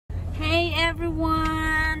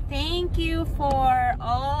everyone. Thank you for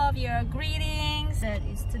all of your greetings.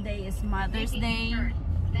 Today is Mother's Day.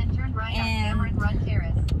 Then turn right on Cameron Run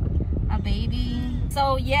Terrace. A baby.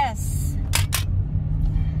 So yes,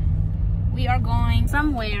 we are going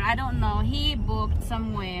somewhere. I don't know. He booked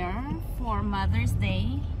somewhere for Mother's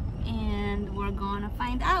Day, and we're gonna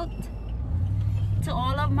find out. To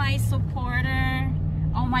all of my supporter,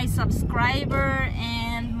 all my subscriber,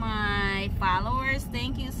 and my followers,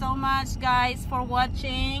 thank you so much, guys, for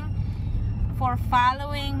watching, for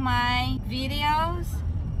following my videos,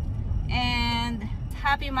 and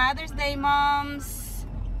happy Mother's Day, moms.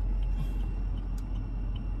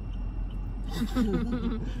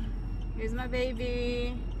 Here's my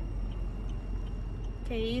baby,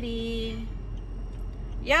 Katie.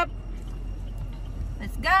 Yep,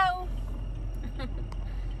 let's go.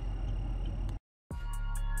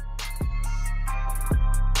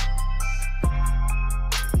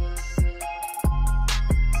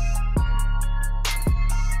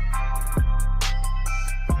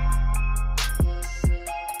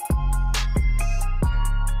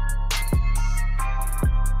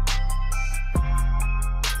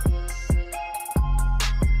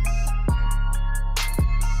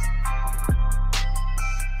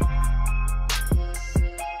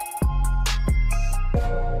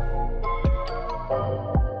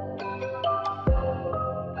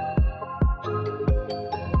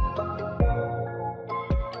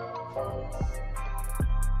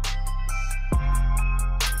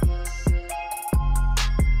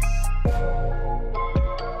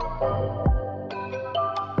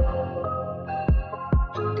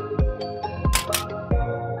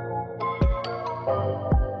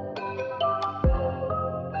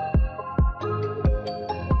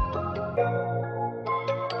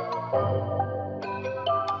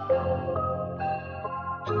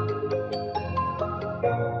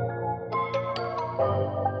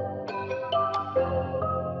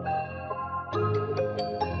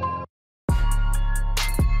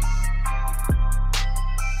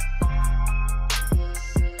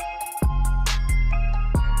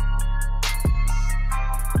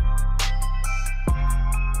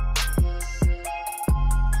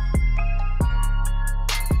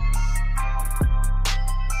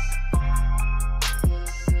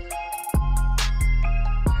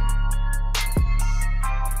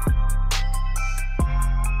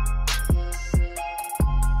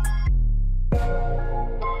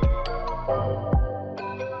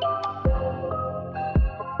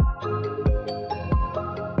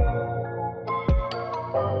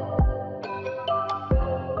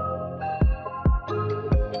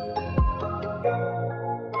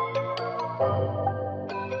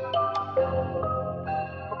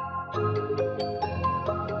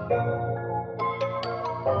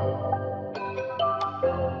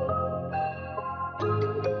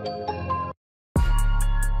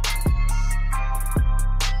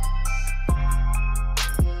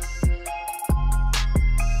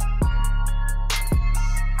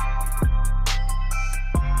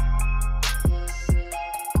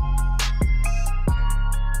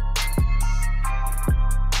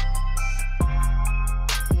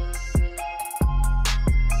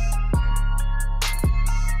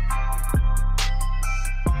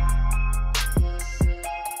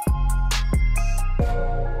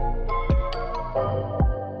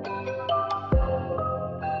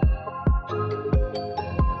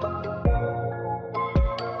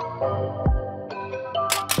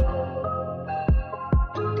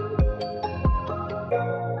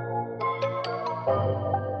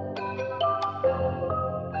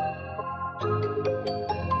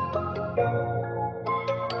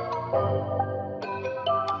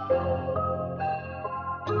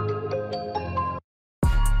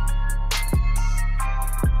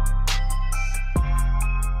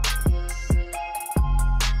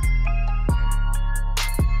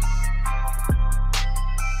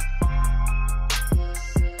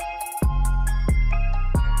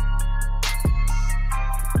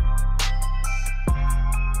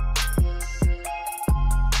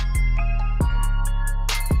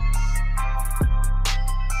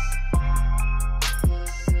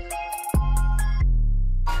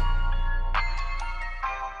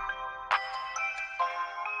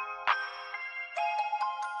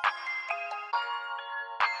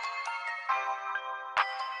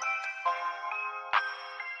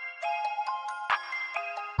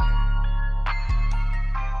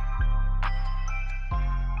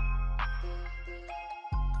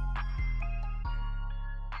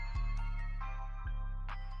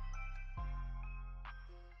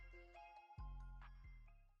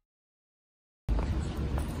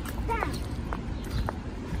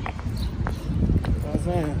 I'm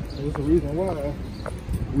saying? There's a reason why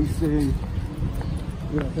we say, you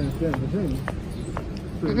know what I'm saying, stand Virginia.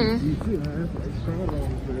 So DC, man, it's like strong on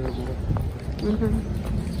for everybody.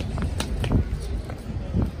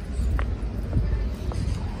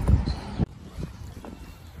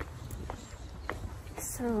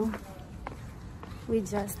 So we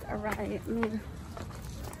just arrived here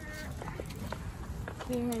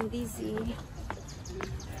in DC.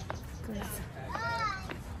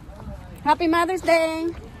 Happy Mother's Day!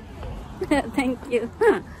 Thank you.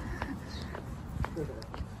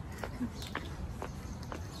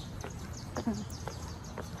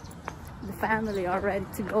 The family are ready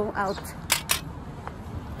to go out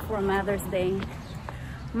for Mother's Day.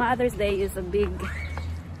 Mother's Day is a big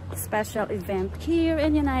special event here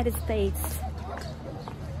in the United States.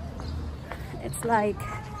 It's like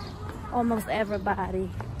almost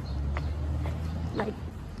everybody like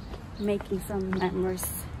making some memories.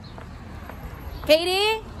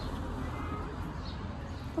 Katie,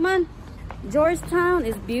 come on. Georgetown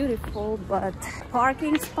is beautiful, but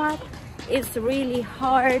parking spot is really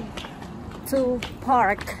hard to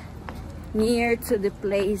park near to the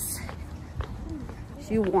place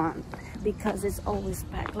you want because it's always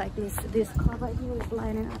packed. Like this car right here is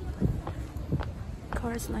lining up.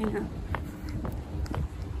 Cars line up.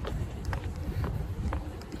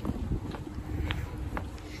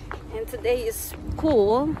 And today is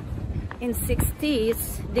cool, in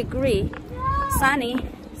 60s degree, sunny,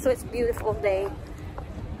 so it's beautiful day.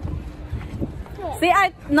 See,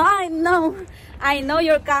 I know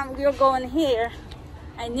you're going here.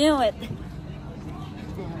 I knew it.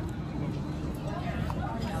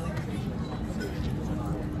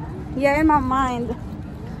 Yeah, in my mind.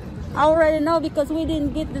 I already know because we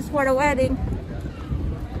didn't get this for the wedding.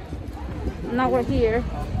 Now we're here.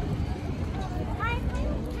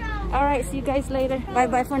 Alright, see you guys later. Bye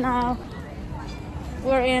bye for now.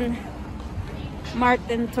 We're in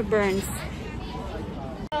Martin to Burns.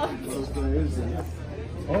 Oh,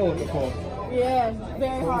 the call. Yeah,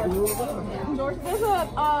 very hard. George, there's a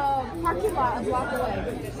parking lot a block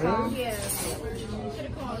away. Yeah. Should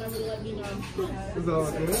have called and let me know. It's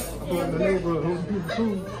all good. I'm in the neighborhood. People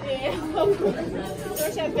too. Yeah.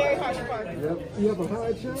 George has very hard to park. Yep. You have a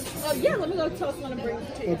high chair? Yeah, let me go tell someone to bring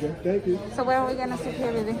it to you. Okay, thank you. So where are we gonna sit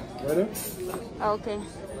here, baby? Right there? Okay.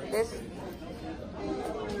 This.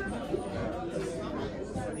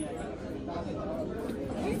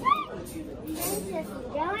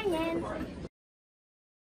 Going in.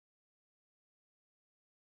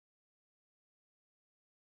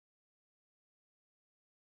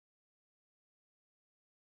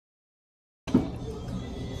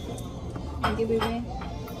 Thank you, baby.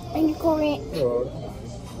 Thank you, Corey. All right.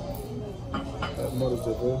 That Mother's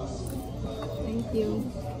Day, bro. Thank you.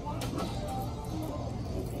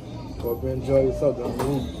 Hope you enjoy yourself down the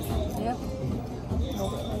room. Yep.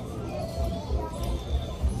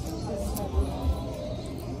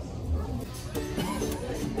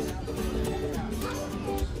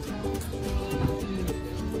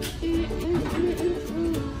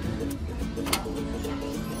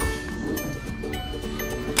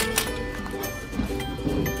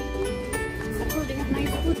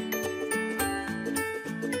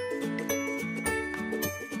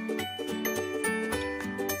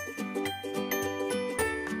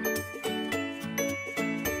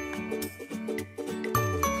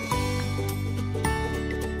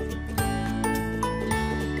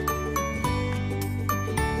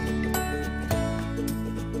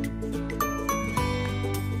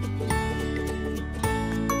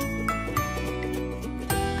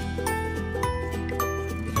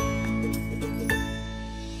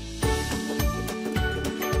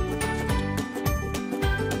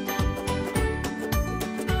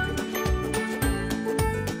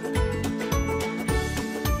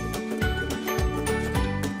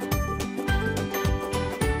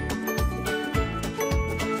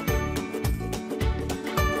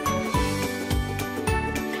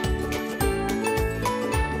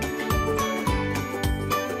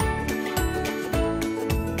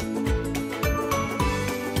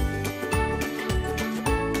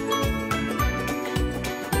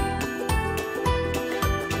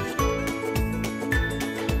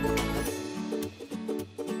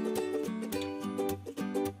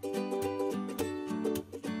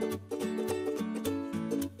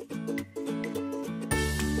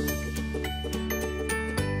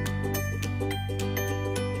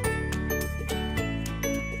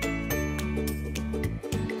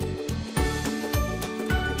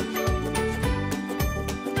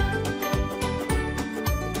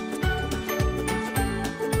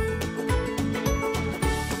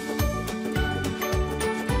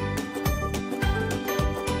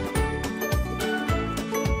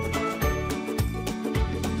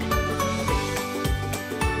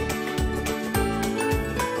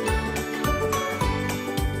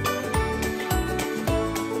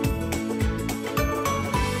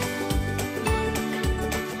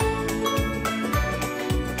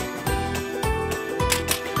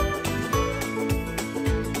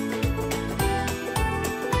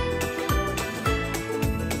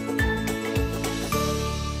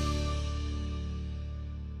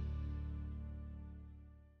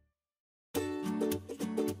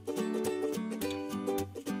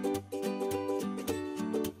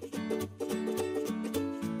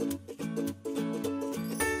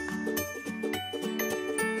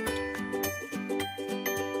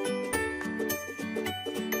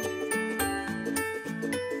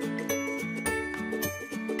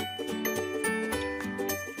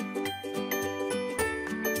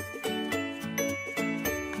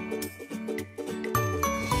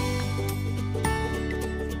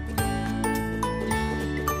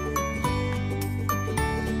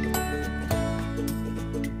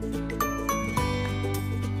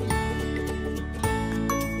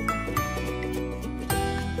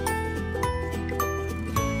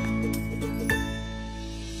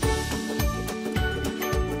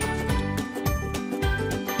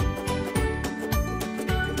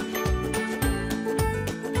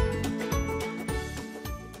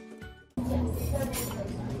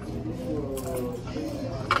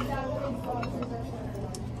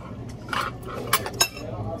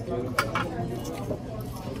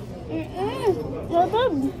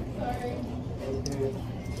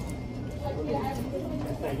 So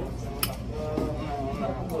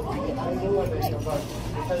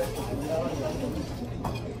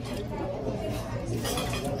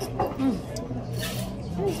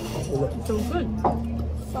good.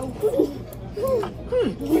 So good.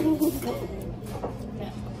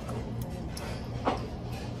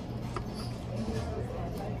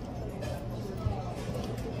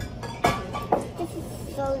 This is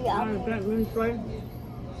so yummy. I can't really try.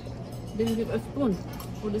 Didn't get a spoon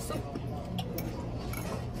for the soup.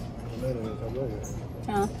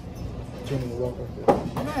 Huh?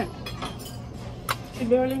 Right. She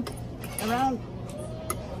barely around.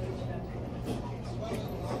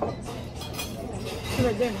 She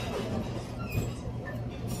right there.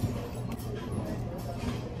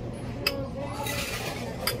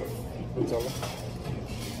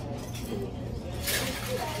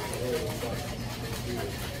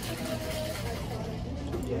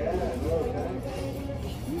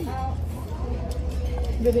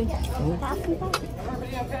 Baby, can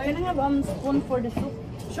I have spoon for the soup?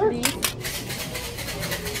 Sure. Please?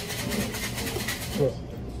 Sure.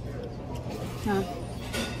 Huh?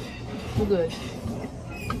 We're good.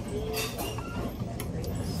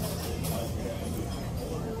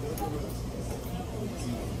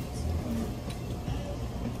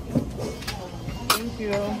 Thank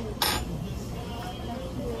you.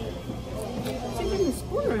 She gave me a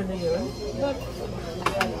spoon earlier, but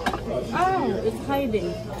oh, it's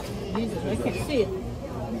hiding. Jesus, I can't see it.